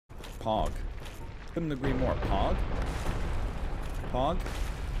Pog. Couldn't agree more. Pog? Pog?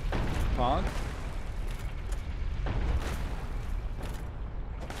 Pog?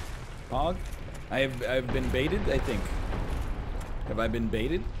 Pog? I've been baited, I think. Have I been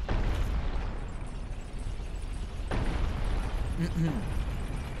baited?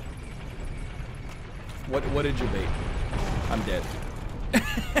 What did you bait? I'm dead.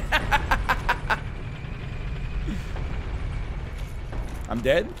 I'm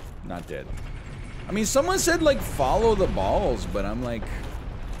dead? Not dead. I mean, someone said, like, follow the balls, but I'm like...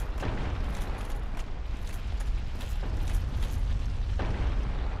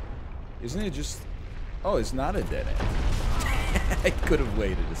 Isn't it just... Oh, it's not a dead end. I could have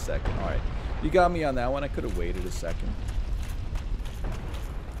waited a second. Alright. You got me on that one. I could have waited a second.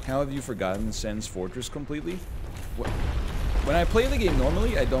 How have you forgotten Sen's Fortress completely? When I play the game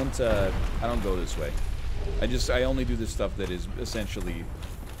normally, I don't go this way. I only do the stuff that is essentially,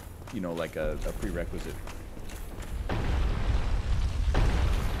 you know, like a prerequisite.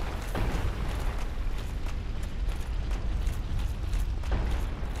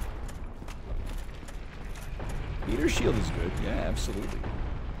 Heater shield is good. Yeah, absolutely.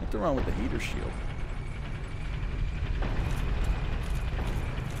 Nothing wrong with the heater shield.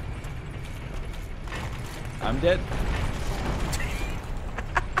 I'm dead.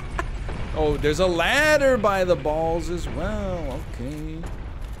 Oh, there's a ladder by the balls as well. Okay.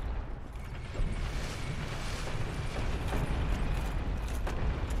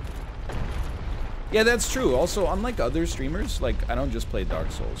 Yeah, that's true. Also, unlike other streamers, like, I don't just play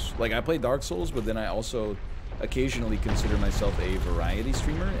Dark Souls. Like, I play Dark Souls, but then I also occasionally consider myself a variety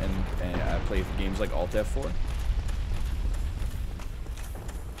streamer, and I play games like Alt F4.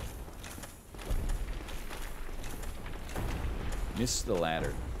 Missed the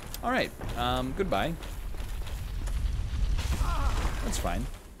ladder. Alright, goodbye. That's fine.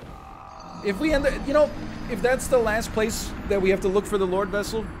 If we end up, you know, if that's the last place that we have to look for the Lord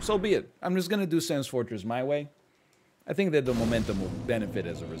Vessel, so be it. I'm just gonna do Sen's Fortress my way. I think that the momentum will benefit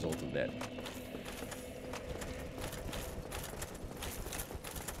as a result of that.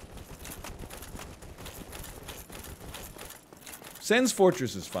 Sen's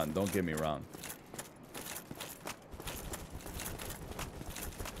Fortress is fun, don't get me wrong.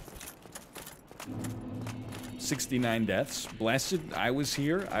 $69 deaths. Blessed, I was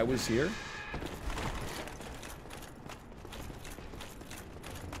here. I was here.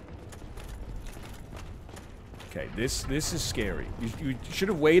 Okay, this is scary. You should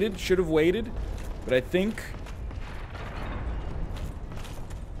have waited. Should have waited. But I think...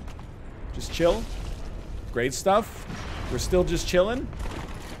 Just chill. Great stuff. We're still just chilling.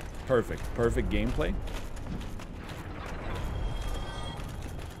 Perfect. Perfect gameplay.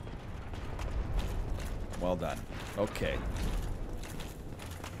 Well done. Okay.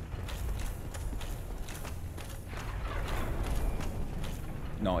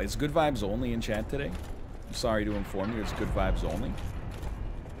 No, it's good vibes only in chat today. I'm sorry to inform you, it's good vibes only.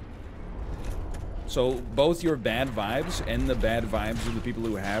 So both your bad vibes and the bad vibes of the people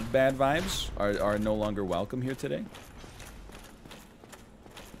who have bad vibes are no longer welcome here today.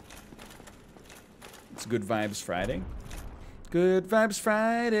 It's Good Vibes Friday. Good Vibes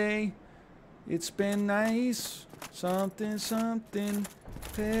Friday. It's been nice. Something, something.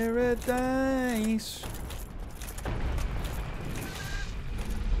 Paradise.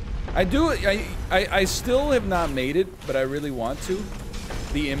 I still have not made it, but I really want to.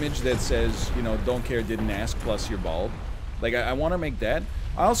 The image that says, you know, don't care, didn't ask, plus you're bald. Like, I want to make that.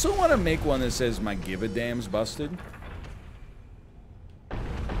 I also want to make one that says, my give a damn's busted.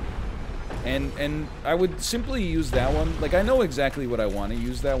 And I would simply use that one. Like, I know exactly what I want to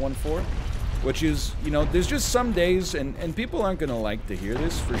use that one for. Which is, you know, there's just some days, and people aren't going to like to hear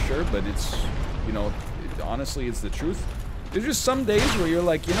this for sure, but it's, you know, honestly, it's the truth. There's just some days where you're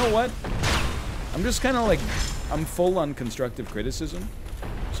like, you know what? I'm just kind of like, I'm full on constructive criticism.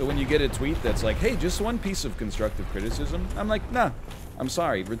 So when you get a tweet that's like, hey, just one piece of constructive criticism, I'm like, nah, I'm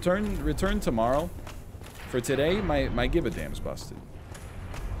sorry. Return tomorrow. For today, my give a damn's busted.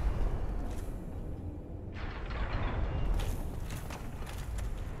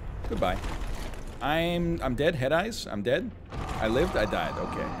 Goodbye. I'm dead. Head eyes. I'm dead. I lived. I died.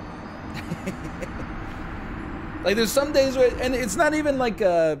 Okay. Like, there's some days where, and it's not even like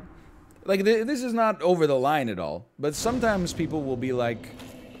this is not over the line at all. But sometimes people will be like,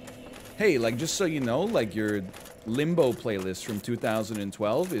 hey, like, just so you know, like, your Limbo playlist from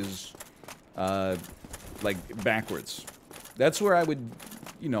 2012 is, like, backwards. That's where I would,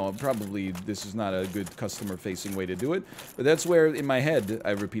 you know, probably this is not a good customer-facing way to do it, but that's where, in my head,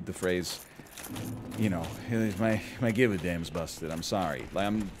 I repeat the phrase, you know, my give a damn's busted. I'm sorry.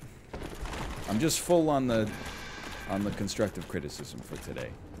 Like, I'm just full on the constructive criticism for today.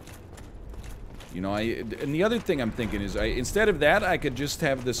 You know, and the other thing I'm thinking is, instead of that, I could just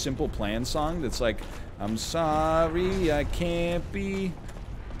have the simple plan song that's like, I'm sorry, I can't be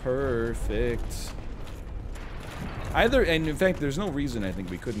perfect. Either, and in fact, there's no reason I think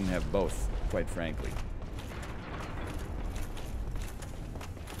we couldn't have both, quite frankly.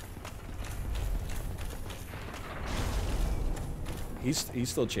 He's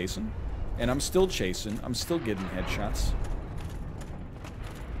still chasing, and I'm still chasing. I'm still getting headshots.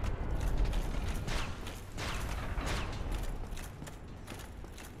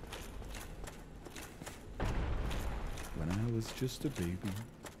 When I was just a baby,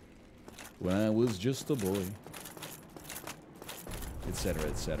 when I was just a boy, etc.,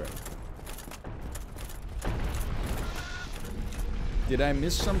 etc. Did I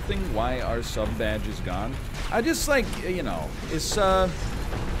miss something? Why our sub badge is gone? I just, like, you know, it's,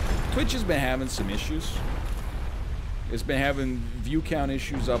 Twitch has been having some issues. It's been having view count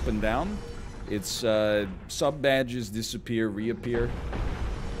issues up and down. It's, sub badges disappear, reappear.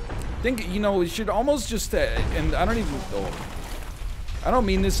 I think, you know, we should almost just, and I don't even, I don't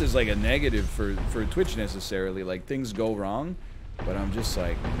mean this as, like, a negative for Twitch necessarily. Like, things go wrong, but I'm just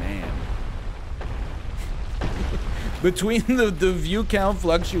like, man. Between the view count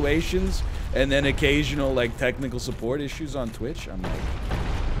fluctuations and then occasional, like, technical support issues on Twitch, I'm like,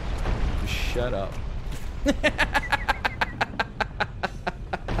 just shut up. Okay,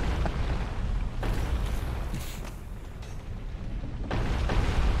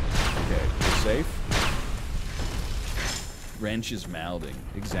 we're safe. Wrench is mouthing.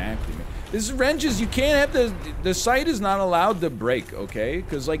 Exactly, man. This is wrenches, you can't have the site is not allowed to break, okay?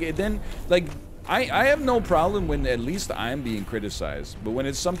 Because, like, it then, like, I have no problem when at least I'm being criticized, but when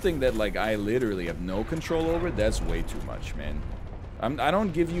it's something that, like, I literally have no control over, that's way too much, man. I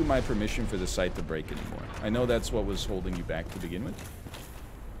don't give you my permission for the site to break anymore. I know that's what was holding you back to begin with.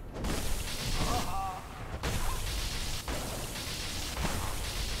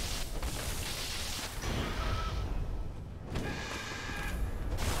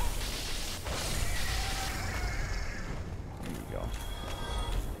 There you go.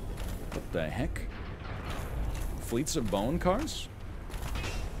 What the heck? Fleets of bone cars?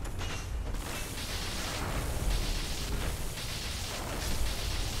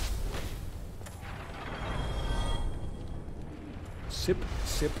 Sip,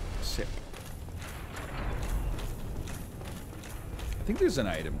 sip, sip. I think there's an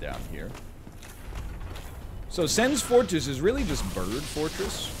item down here. So Sen's Fortress is really just Bird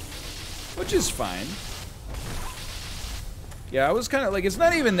Fortress, which is fine. Yeah, I was kind of like, it's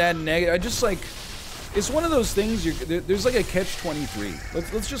not even that negative. I just like, it's one of those things. There's like a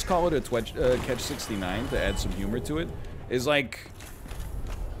catch-23. Let's just call it a catch-69 to add some humor to it. Is like,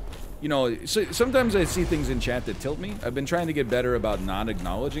 you know, so sometimes I see things in chat that tilt me. I've been trying to get better about not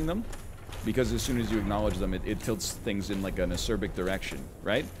acknowledging them, because as soon as you acknowledge them, it tilts things in like an acerbic direction,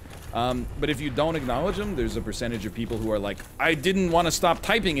 right? But if you don't acknowledge them, there's a percentage of people who are like, I didn't want to stop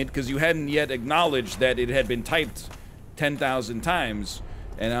typing it because you hadn't yet acknowledged that it had been typed 10,000 times.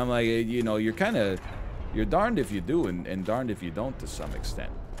 And I'm like, you know, you're kind of, you're darned if you do and darned if you don't to some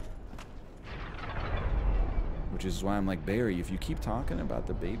extent. Which is why I'm like, Barry, if you keep talking about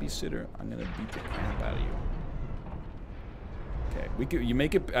the babysitter, I'm gonna beat the crap out of you. Okay, we could, you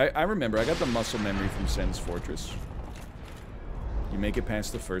make it, I remember, I got the muscle memory from Sen's Fortress. You make it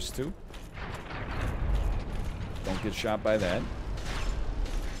past the first two. Don't get shot by that.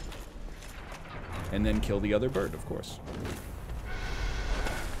 And then kill the other bird, of course.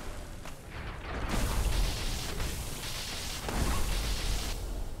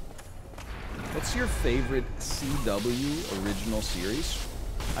 What's your favorite CW original series?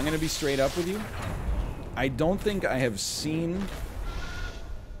 I'm gonna be straight up with you. I don't think I have seen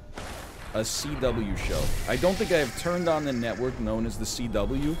a CW show. I don't think I have turned on the network known as the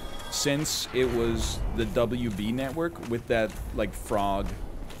CW since it was the WB network with that, like, frog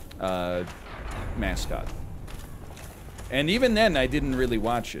mascot. And even then, I didn't really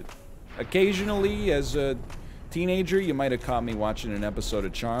watch it. Occasionally, as a teenager, you might have caught me watching an episode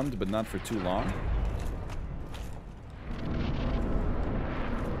of Charmed, but not for too long.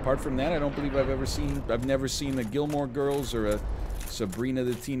 Apart from that, I don't believe I've never seen a Gilmore Girls or a Sabrina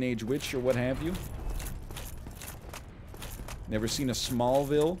the Teenage Witch or what have you. Never seen a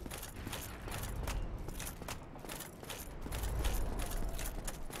Smallville.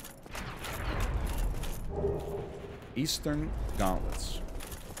 Eastern Gauntlets.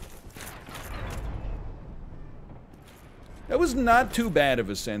 That was not too bad of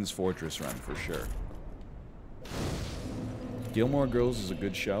a Sen's Fortress run, for sure. Gilmore Girls is a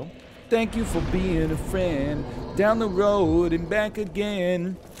good show. Thank you for being a friend. Down the road and back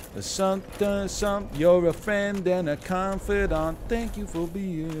again. You're a friend and a confidant. Thank you for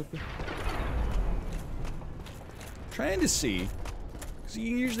being a friend. Trying to see, because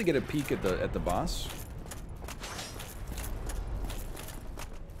you usually get a peek at the boss.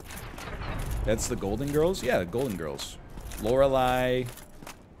 That's the Golden Girls? Yeah, the Golden Girls. Lorelei.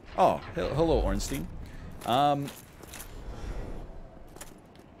 Oh, hello, Ornstein.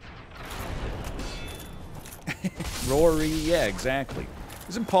 Rory, yeah, exactly.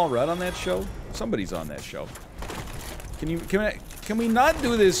 Isn't Paul Rudd on that show? Somebody's on that show. Can we not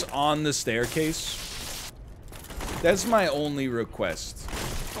do this on the staircase? That's my only request.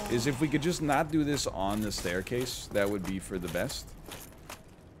 Is if we could just not do this on the staircase, that would be for the best.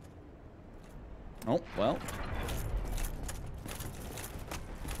 Oh, well.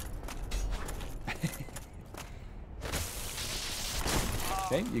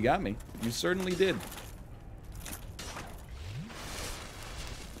 Okay, you got me. You certainly did.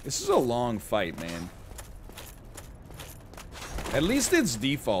 This is a long fight, man. At least it's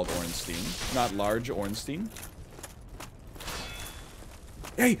default Ornstein, not large Ornstein.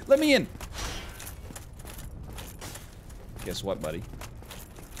 Hey, let me in! Guess what, buddy?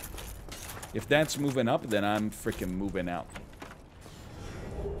 If that's moving up, then I'm freaking moving out.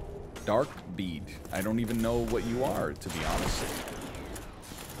 Dark Bead. I don't even know what you are, to be honest.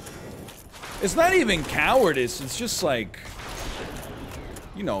 It's not even cowardice, it's just like...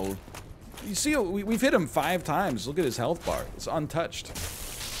 You know... You see, we've hit him 5 times. Look at his health bar. It's untouched.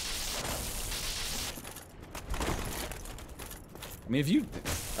 I mean, if you...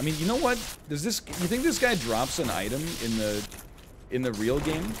 I mean, you know what? Does this... You think this guy drops an item in the real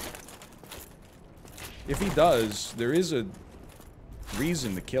game? If he does, there is a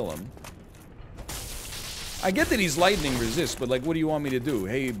reason to kill him. I get that he's lightning resist, but like, what do you want me to do?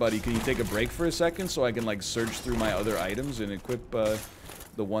 Hey, buddy, can you take a break for a second so I can like search through my other items and equip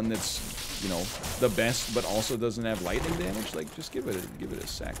the one that's, you know, the best, but also doesn't have lightning damage? Like, just give it a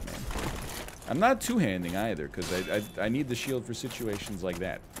sec, man. I'm not two-handing either, because I need the shield for situations like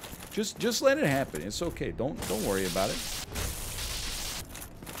that. Just let it happen. It's okay. Don't worry about it.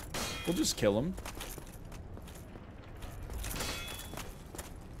 We'll just kill him.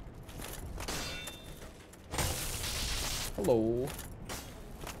 Hello.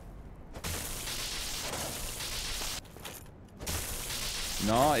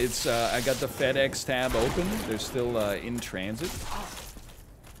 No, it's, I got the FedEx tab open. They're still, in transit.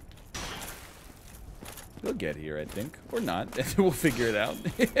 They'll get here, I think. Or not. We'll figure it out.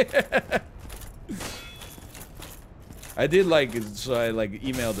 I did, like, so I, like,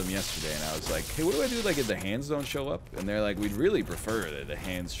 emailed them yesterday, and I was like, hey, what do I do, like, if the hands don't show up? And they're like, we'd really prefer that the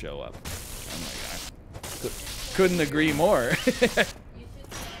hands show up. I'm like, I couldn't agree more.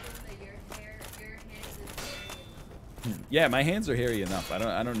 Yeah, my hands are hairy enough.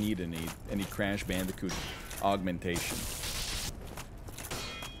 I don't need any Crash Bandicoot augmentation.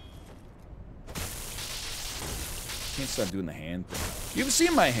 Can't stop doing the hand thing. You've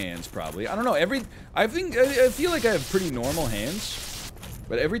seen my hands probably. I don't know. I feel like I have pretty normal hands,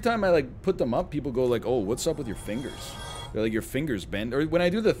 but every time I like put them up, people go like, "Oh, what's up with your fingers?" They're like, "Your fingers bend." Or when I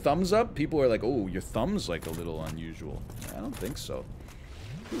do the thumbs up, people are like, "Oh, your thumb's like a little unusual." I don't think so.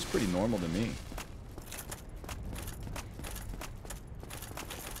 It feels pretty normal to me.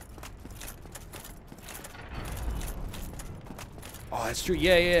 Oh, that's true.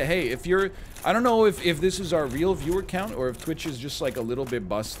 Yeah, yeah. Hey, if you're... I don't know if this is our real viewer count or if Twitch is just like a little bit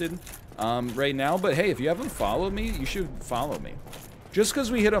busted right now. But hey, if you haven't followed me, you should follow me. Just because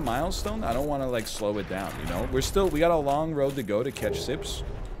we hit a milestone, I don't want to like slow it down, you know? We got a long road to go to catch Sips.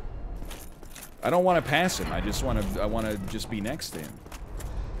 I don't want to pass him. I want to just be next to him.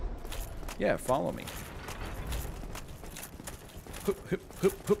 Yeah, follow me. Hoop, hoop,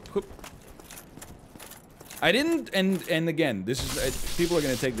 hoop, hoop, hoop. I didn't, and again, this is, people are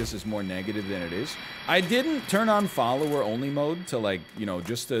going to take this as more negative than it is. I didn't turn on follower only mode to like, you know,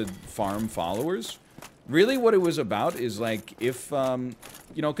 just to farm followers. Really what it was about is like, if, you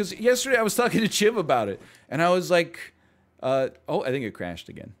know, because yesterday I was talking to Chib about it, and I was like, oh, I think it crashed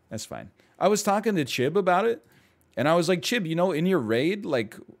again. That's fine. I was talking to Chib about it, and I was like, Chib, you know, in your raid,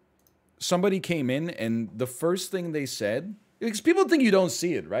 like, somebody came in, and the first thing they said, because people think you don't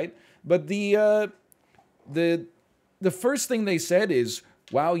see it, right? But the first thing they said is,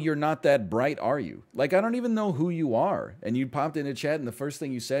 wow, you're not that bright, are you? Like, I don't even know who you are. And you popped in a chat, and the first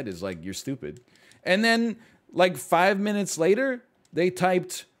thing you said is, like, you're stupid. And then, like, 5 minutes later, they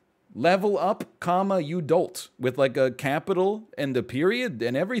typed, level up, comma, you dolt, with, like, a capital and a period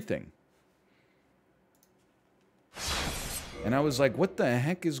and everything. And I was like, what the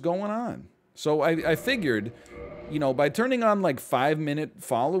heck is going on? So I figured, you know, by turning on like 5-minute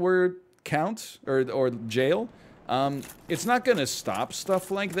follower count or jail, it's not gonna stop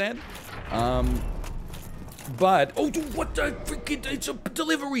stuff like that. But oh, dude, what the freaking? It's a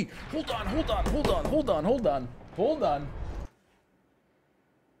delivery. Hold on.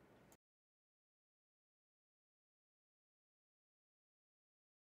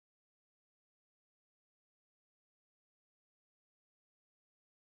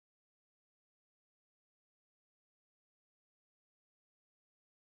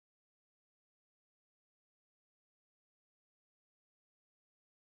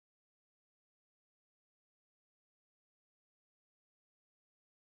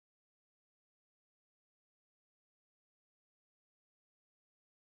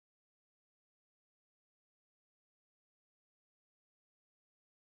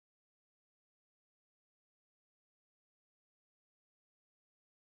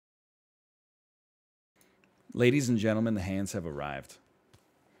 Ladies and gentlemen, the hands have arrived.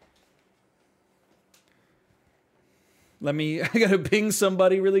 I gotta ping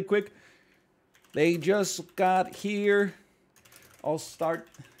somebody really quick. They just got here. I'll start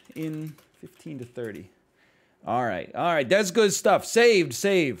in 15 to 30. All right, that's good stuff.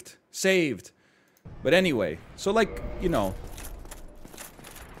 Saved. But anyway, so like, you know,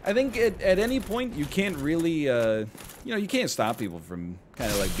 I think at any point you can't really, you know, you can't stop people from kind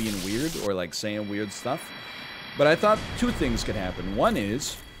of like being weird or like saying weird stuff. But I thought two things could happen. One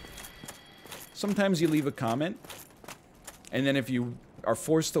is, sometimes you leave a comment, and then if you are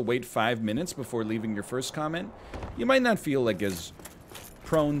forced to wait 5 minutes before leaving your first comment, you might not feel like as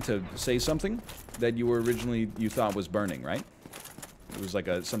prone to say something that you thought was burning, right? It was like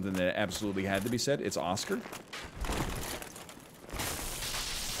something that absolutely had to be said. It's Oscar.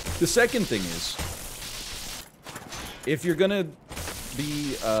 The second thing is, if you're gonna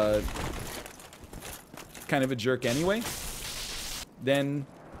be kind of a jerk anyway, then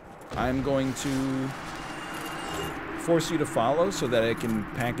I'm going to force you to follow so that I can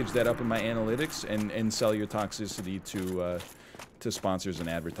package that up in my analytics and sell your toxicity to sponsors and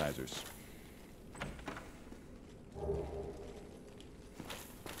advertisers.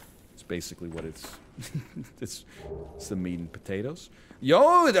 It's basically what it's it's the meat and potatoes.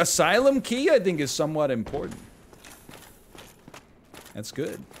 Yo, the asylum key I think is somewhat important. That's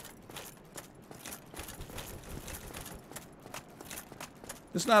good.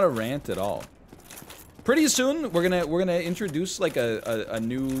 It's not a rant at all. Pretty soon we're gonna introduce like a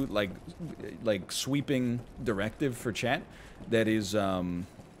new like sweeping directive for chat that is you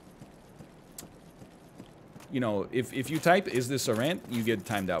know, if you type "is this a rant?" you get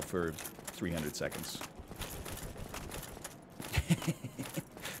timed out for 300 seconds.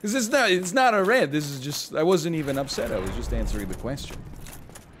 It's not a rant. This is just, I wasn't even upset. I was just answering the question.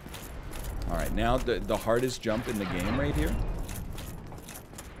 All right, now the hardest jump in the game right here.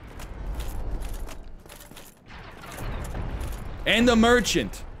 And the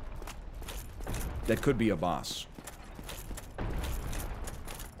merchant. That could be a boss.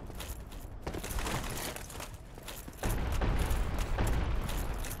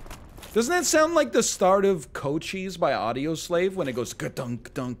 Doesn't that sound like the start of Cochise by Audioslave when it goes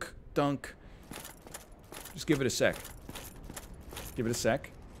ka-dunk, dunk, dunk? Just give it a sec. Give it a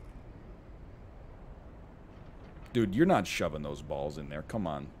sec. Dude, you're not shoving those balls in there. Come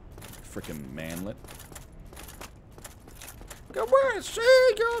on. Frickin' manlet.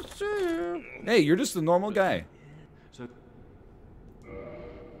 Hey, you're just a normal guy.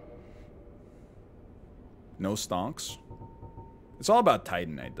 No stonks. It's all about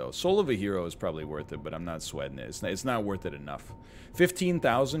Titanite, though. Soul of a Hero is probably worth it, but I'm not sweating it. It's not worth it enough.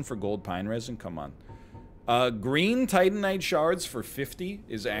 15,000 for gold pine resin? Come on. Green Titanite shards for 50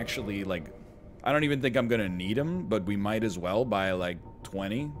 is actually, like... I don't even think I'm gonna need them, but we might as well buy, like,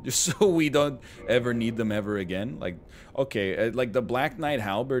 20. Just so we don't ever need them ever again. Like, okay, like, the Black Knight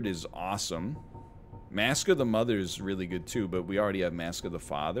Halberd is awesome. Mask of the Mother is really good, too, but we already have Mask of the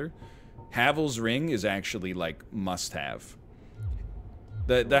Father. Havel's Ring is actually, like, must-have.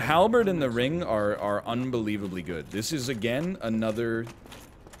 The halberd and the ring are unbelievably good. This is again another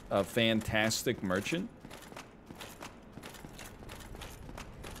fantastic merchant.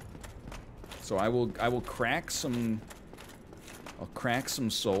 So I will crack some. I'll crack some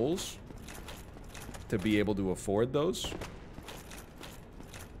souls to be able to afford those.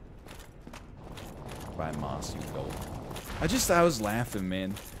 Buy moss, you gold. I was laughing,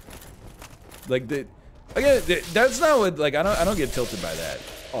 man. Like the. Again, that's not what, like, I don't get tilted by that.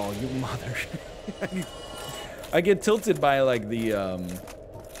 Oh, you mother. I get tilted by, like, the,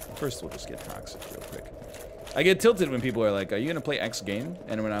 first we'll just get toxic real quick. I get tilted when people are like, are you gonna play X game?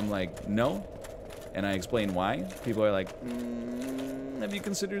 And when I'm like, no, and I explain why, people are like, have you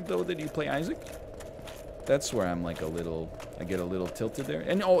considered though that you play Isaac? That's where I'm like I get a little tilted there.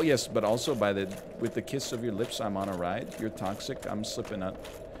 And oh yes, but also with the kiss of your lips, I'm on a ride. You're toxic, I'm slipping up.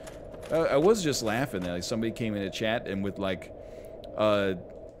 I was just laughing there. Like somebody came in a chat and with like,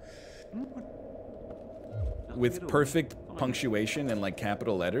 with perfect punctuation and like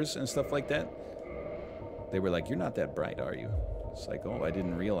capital letters and stuff like that. They were like, you're not that bright, are you? It's like, oh, I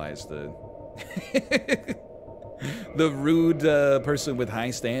didn't realize the the rude person with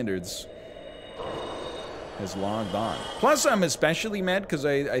high standards has logged on. Plus, I'm especially mad because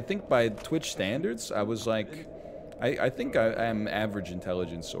I think by Twitch standards, I was like, I think I'm average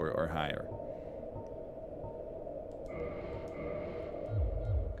intelligence or higher.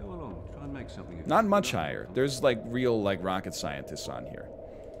 Go along, try and make something. Not much higher. There's like real like rocket scientists on here.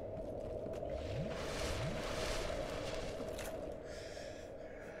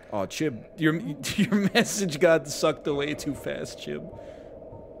 Oh, Chib, your message got sucked away too fast, Chib.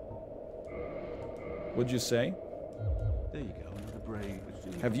 What'd you say? There you go, another brave.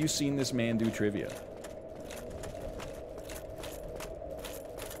 Have you seen this man do trivia?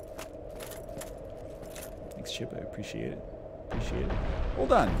 Thanks, Chib. I appreciate it. Appreciate it.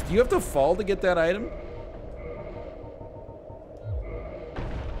 Hold on. Do you have to fall to get that item?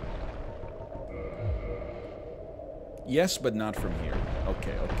 Yes, but not from here.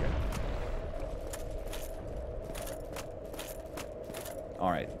 Okay, okay.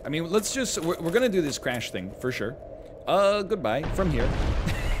 Alright. I mean, let's just... We're gonna do this crash thing, for sure. Goodbye. From here.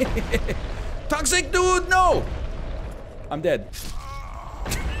 Toxic dude, no! I'm dead.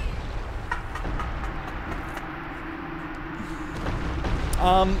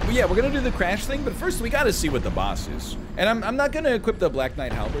 Yeah, we're gonna do the crash thing, but first we gotta see what the boss is. And I'm not gonna equip the Black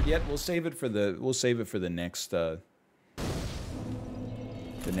Knight Halberd yet. We'll save it for the next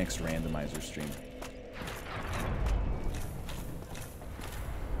randomizer stream.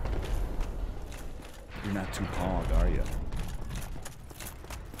 You're not too pog, are you?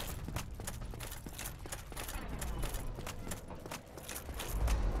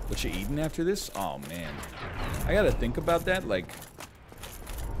 What you eating after this? Oh man, I gotta think about that. Like,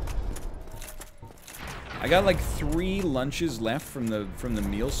 I got like 3 lunches left from the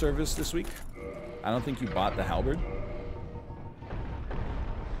meal service this week. I don't think you bought the halberd.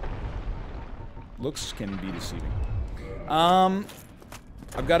 Looks can be deceiving.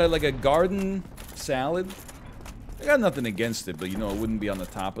 I've got like a garden salad. I got nothing against it, but you know it wouldn't be on the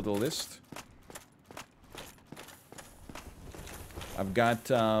top of the list. I've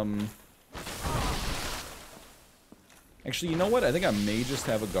got actually, you know what? I think I may just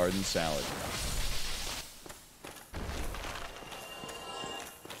have a garden salad.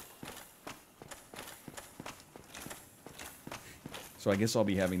 So I guess I'll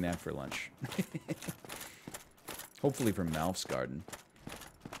be having that for lunch. Hopefully from Malf's garden.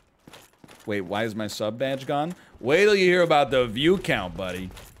 Wait, why is my sub badge gone? Wait till you hear about the view count, buddy.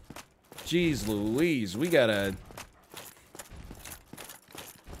 Jeez Louise, we gotta...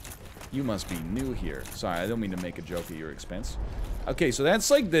 You must be new here. Sorry, I don't mean to make a joke at your expense. Okay, so that's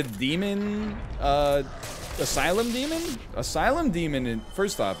like the demon, Asylum Demon? Asylum Demon,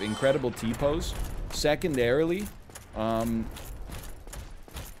 first off, incredible T-pose. Secondarily,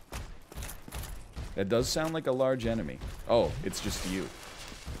 that does sound like a large enemy. Oh, it's just you.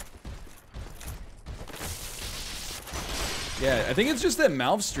 Yeah, I think it's just that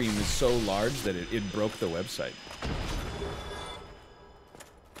Malf's stream is so large that it broke the website.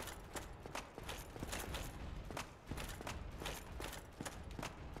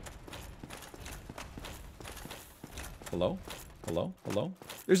 Hello? Hello? Hello?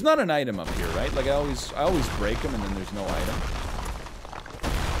 There's not an item up here, right? Like I always break them and then there's no item.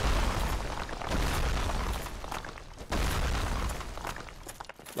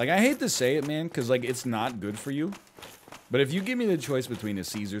 Like, I hate to say it, man, because, like, it's not good for you. But if you give me the choice between a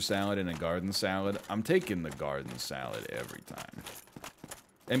Caesar salad and a garden salad, I'm taking the garden salad every time.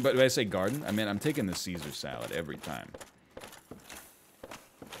 And, but when I say garden, I mean, I'm taking the Caesar salad every time.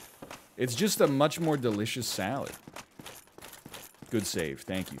 It's just a much more delicious salad. Good save.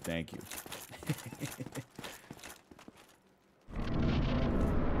 Thank you, thank you.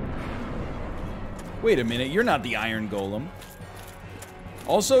 Wait a minute, you're not the Iron Golem.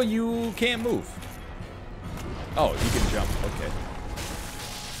 Also, you can't move. Oh, you can jump. Okay.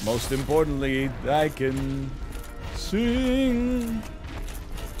 Most importantly, I can sing.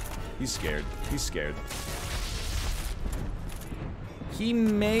 He's scared. He's scared. He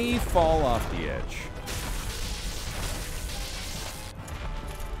may fall off the edge.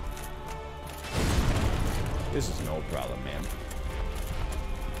 This is no problem, man.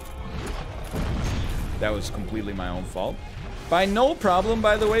 That was completely my own fault. By no problem,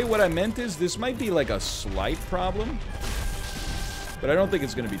 by the way, what I meant is this might be like a slight problem. But I don't think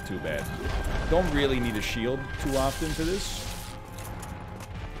it's going to be too bad. Don't really need a shield too often for this.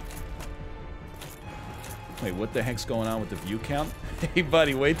 Wait, what the heck's going on with the view count? Hey,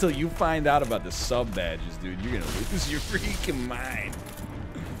 buddy, wait till you find out about the sub badges, dude. You're going to lose your freaking mind.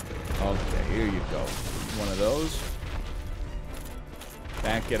 Okay, here you go. One of those.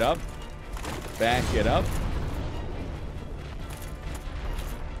 Back it up. Back it up.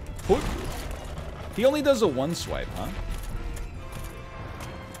 Put. He only does a one swipe, huh?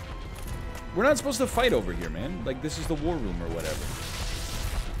 We're not supposed to fight over here, man. Like, this is the war room or whatever.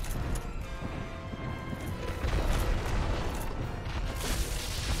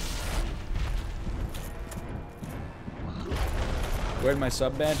 Where'd my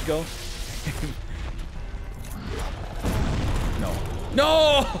sub badge go? No.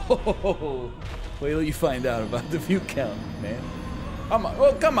 No! Wait till you find out about the view count, man. Come on.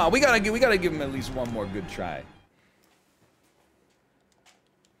 Well, come on. We gotta give him at least one more good try.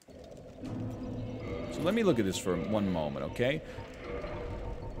 So let me look at this for one moment, okay?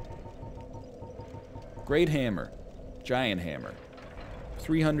 Great hammer. Giant hammer.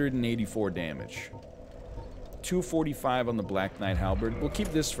 384 damage. 245 on the Black Knight Halberd. We'll keep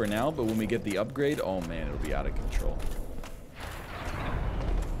this for now, but when we get the upgrade, oh man, it'll be out of control.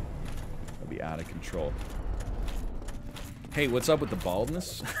 It'll be out of control. Hey, what's up with the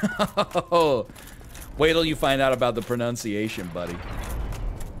baldness? Wait till you find out about the pronunciation, buddy.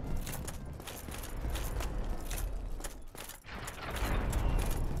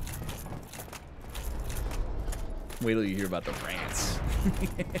 Wait till you hear about the rants.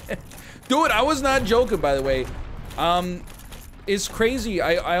 Dude, I was not joking, by the way. It's crazy.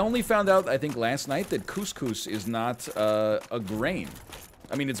 I only found out, I think, last night that couscous is not a grain.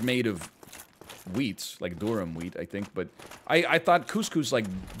 I mean, it's made of wheat, like durum wheat, I think. But I thought couscous, like,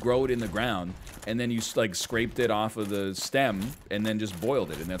 growed in the ground, and then you, like, scraped it off of the stem, and then just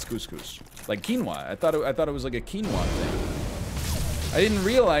boiled it, and that's couscous. Like quinoa. I thought it was like a quinoa thing. I didn't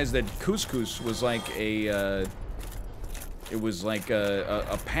realize that couscous was like a... It was like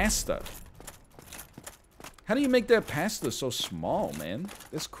a pasta. How do you make that pasta so small, man?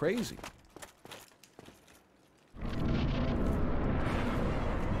 That's crazy.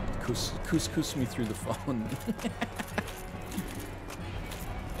 Couscous me through the phone.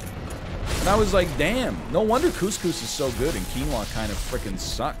 And I was like, damn, no wonder couscous is so good and quinoa kind of frickin'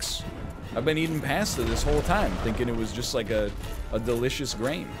 sucks. I've been eating pasta this whole time, thinking it was just like a delicious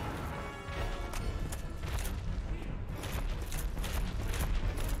grain.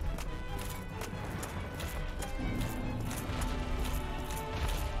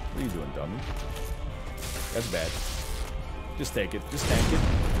 What are you doing, dummy? That's bad. Just take it. Just tank it.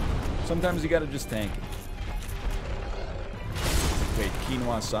 Sometimes you gotta just tank it. Wait,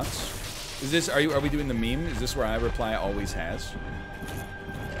 quinoa sucks? Is this, are we doing the meme? Is this where I reply always has?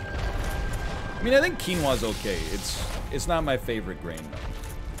 I mean, I think quinoa's okay. It's not my favorite grain, though.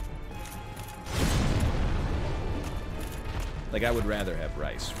 Like, I would rather have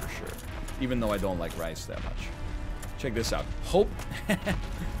rice, for sure. Even though I don't like rice that much. Check this out. Hope...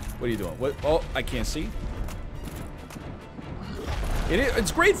 What are you doing? What? Oh, I can't see.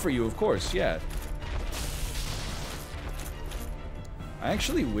 It's great for you, of course, yeah. I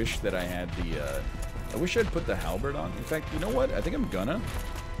actually wish that I had the, I wish I'd put the halberd on. In fact, you know what? I think I'm gonna.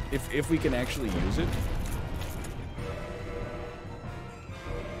 If we can actually use it.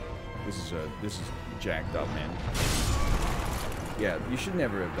 This is jacked up, man. Yeah, you should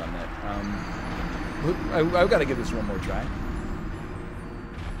never have done that. I've got to give this one more try.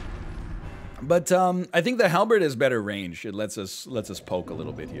 But I think the halberd has better range. It lets us poke a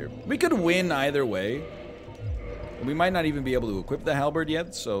little bit here. We could win either way. We might not even be able to equip the halberd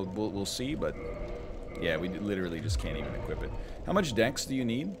yet, so we'll see. But yeah, we literally just can't even equip it. How much dex do you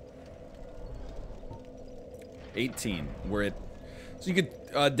need? 18. We're at. So you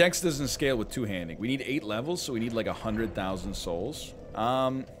could. Dex doesn't scale with two-handing. We need 8 levels, so we need like 100,000 souls.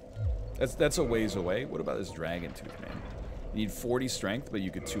 That's a ways away. What about this dragon tooth, man? You need 40 strength, but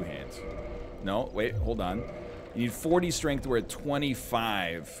you could two-hand. No, wait, hold on. You need 40 strength, we're at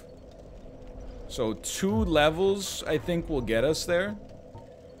 25. So 2 levels, I think, will get us there.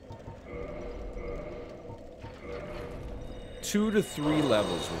 2 to 3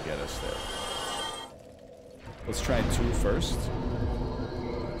 levels will get us there. Let's try 2 first.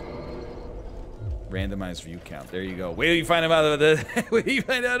 Randomized view count. There you go. Wait till you find out about the wait till you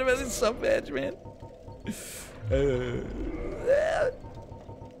find out about this sub badge, man.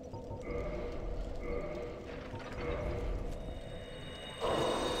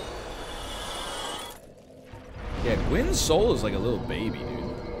 Win Soul is like a little baby,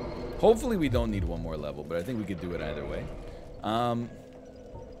 dude. Hopefully we don't need one more level, but I think we could do it either way. I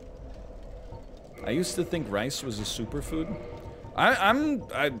used to think rice was a superfood.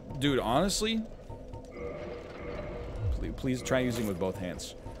 Dude, honestly, please try using with both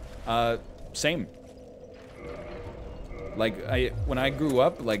hands. Same. Like, when I grew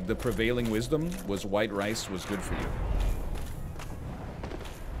up, like, the prevailing wisdom was white rice was good for you.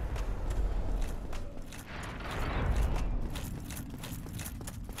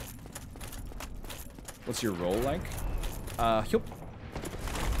 What's your role like? Yup.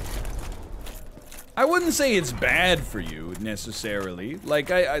 I wouldn't say it's bad for you, necessarily.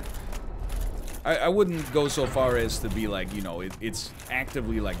 Like, I wouldn't go so far as to be like, you know, it's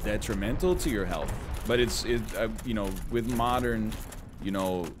actively, like, detrimental to your health. But you know, with modern, you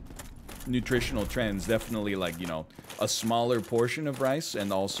know, nutritional trends, definitely, like, you know, a smaller portion of rice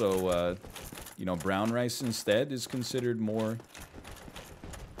and also, you know, brown rice instead is considered more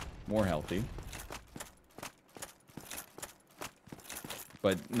healthy.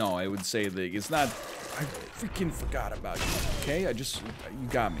 But no, I would say that it's not. I freaking forgot about you. Okay, you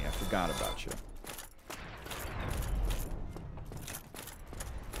got me. I forgot about you.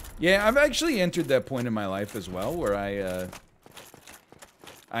 Yeah, I've actually entered that point in my life as well, where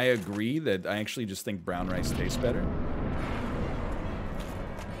I agree that I actually just think brown rice tastes better.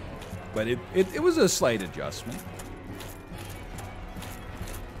 But it was a slight adjustment.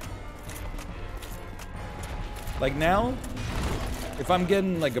 Like now, if I'm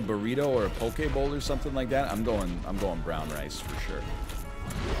getting like a burrito or a poke bowl or something like that, I'm going brown rice for sure.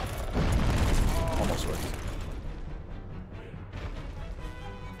 Almost worked.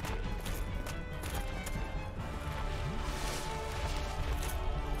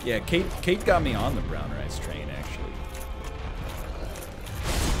 Yeah, Kate got me on the brown rice train actually.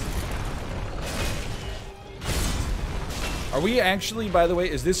 Are we actually, by the way,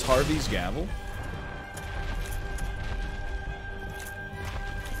 is this Harvey's gavel?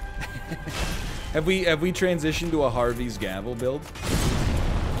 Have we transitioned to a Harvey's gavel build?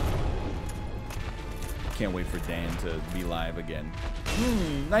 Can't wait for Dan to be live again.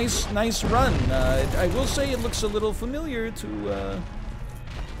 Nice run. I will say it looks a little familiar to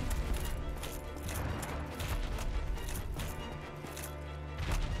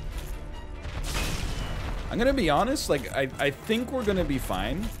I'm gonna be honest, like I think we're gonna be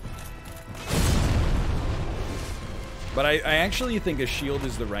fine. But I actually think a shield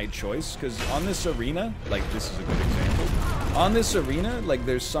is the right choice, because on this arena, like, this is a good example. On this arena, like,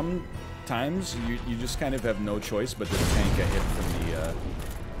 there's some times you just kind of have no choice but to tank a hit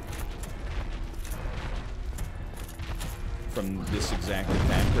from this exact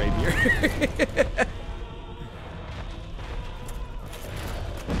attack right here.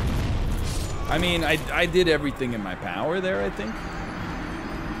 I mean, I did everything in my power there, I think.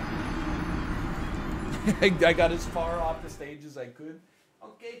 I got as far off the stage as I could.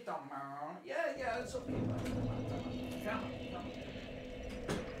 Okay, tomorrow. Yeah, it's okay. Come.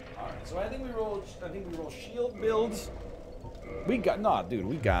 All right, so I think we roll shield builds. We got dude,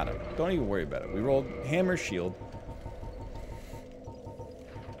 we got it. Don't even worry about it. We rolled hammer shield,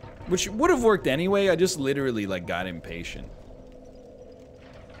 which would have worked anyway. I just literally like got impatient.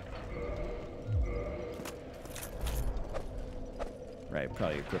 Right,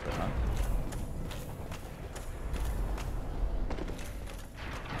 probably equip it, huh?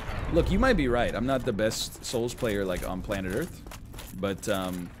 Look, you might be right. I'm not the best Souls player, like, on planet Earth. But,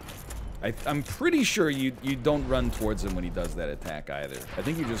 I'm pretty sure you don't run towards him when he does that attack, either. I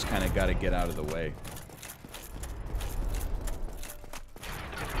think you just kind of got to get out of the way.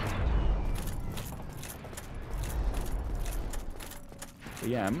 But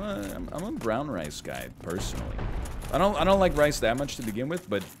yeah, I'm a brown rice guy, personally. I don't like rice that much to begin with,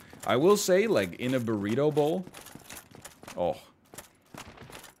 but I will say, like, in a burrito bowl, oh,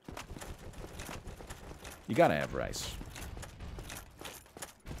 you gotta have rice.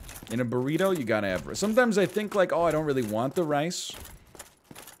 In a burrito, you gotta have rice. Sometimes I think, like, oh, I don't really want the rice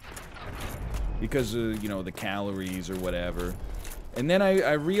because of, you know, the calories or whatever. And then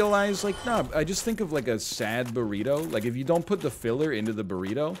I realize, like, no, I just think of, like, a sad burrito. Like, if you don't put the filler into the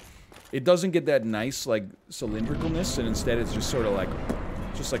burrito, it doesn't get that nice, like, cylindricalness, and instead it's just sort of like,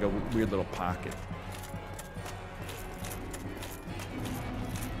 just like a weird little pocket.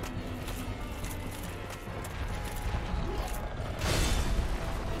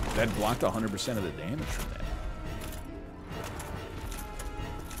 That blocked 100% of the damage from that.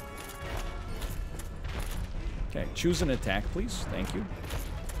 Okay, choose an attack, please. Thank you.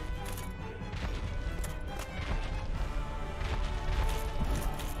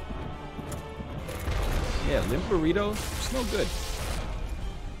 Yeah, limp burrito, it's no good.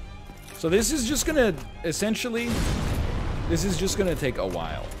 So this is just gonna, essentially, this is just gonna take a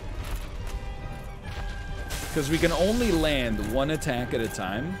while. Because we can only land one attack at a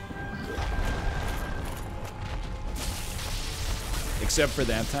time. Except for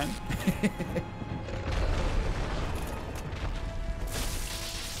that time.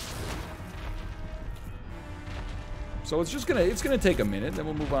 So it's gonna take a minute, then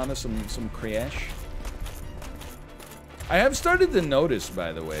we'll move on to some crash. I have started to notice,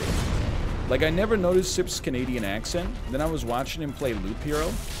 by the way. Like, I never noticed Sip's Canadian accent. Then I was watching him play Loop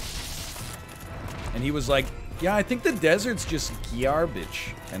Hero. And he was like, yeah, I think the desert's just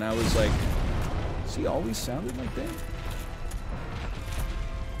garbage. And I was like, has he always sounded like that?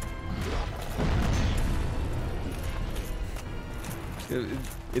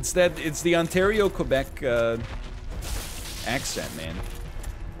 It's the Ontario, Quebec, accent, man.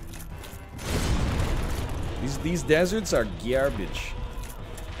 These deserts are garbage.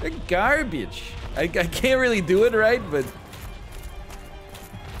 They're garbage. I can't really do it right, but...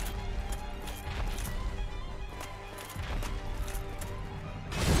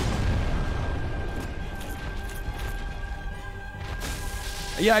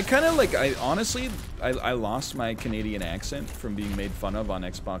 Yeah, I kind of like, honestly, I lost my Canadian accent from being made fun of on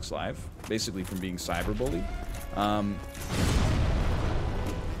Xbox Live. Basically from being cyberbullied.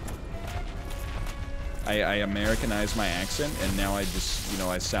 I Americanized my accent, and now I just, you know,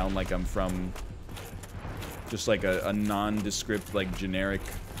 I sound like I'm from just like a nondescript, like generic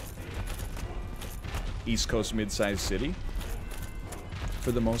East Coast mid-sized city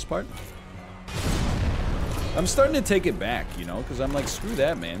for the most part. I'm starting to take it back, you know, because I'm like, screw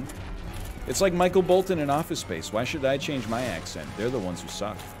that, man. It's like Michael Bolton in Office Space. Why should I change my accent? They're the ones who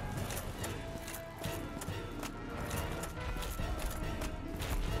suck.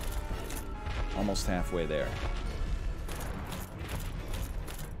 Almost halfway there.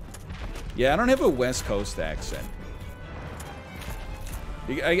 Yeah, I don't have a West Coast accent.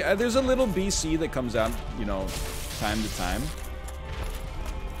 There's a little BC that comes out, you know, time to time.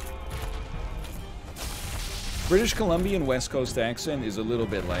 British Columbian West Coast accent is a little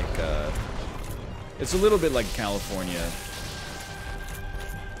bit like, it's a little bit like California,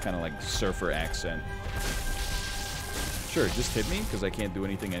 kind of like surfer accent. Sure, just hit me, because I can't do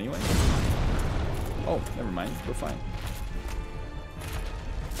anything anyway. Oh, never mind, we're fine.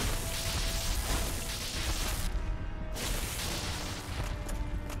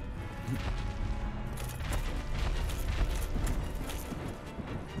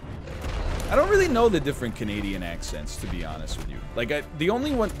 I don't really know the different Canadian accents, to be honest with you. Like, the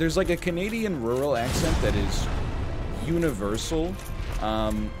only one, there's like a Canadian rural accent that is universal.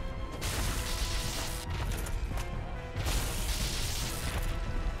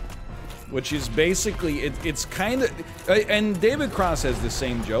 Which is basically, it's kind of, and David Cross has the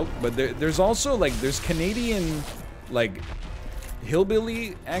same joke, but there's also like, there's Canadian, like,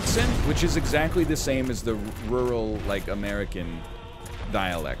 hillbilly accent, which is exactly the same as the rural, like, American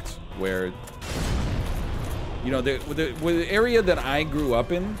dialect, where, you know, the area that I grew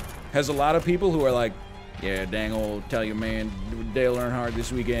up in has a lot of people who are like, yeah, dang old, tell you man, Dale Earnhardt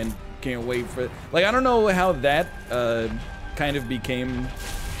this weekend, can't wait for, like, I don't know how that kind of became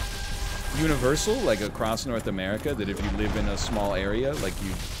universal, like across North America, that if you live in a small area, like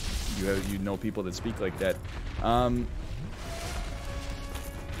you know people that speak like that.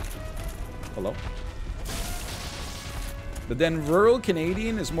 Hello? But then rural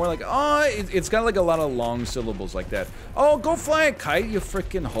Canadian is more like, oh, it's got like a lot of long syllables like that. Oh, go fly a kite, you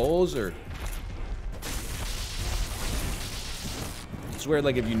freaking hoes, or... It's where,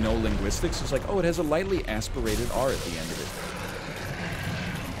 like, if you know linguistics, it's like, oh, it has a lightly aspirated R at the end of it.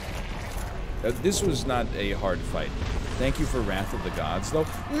 This was not a hard fight. Thank you for Wrath of the Gods, though.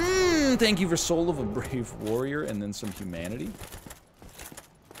 Thank you for Soul of a Brave Warrior, and then some humanity.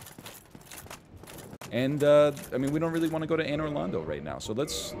 And, I mean, we don't really want to go to Anne Orlando right now, so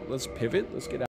let's pivot. Let's get out.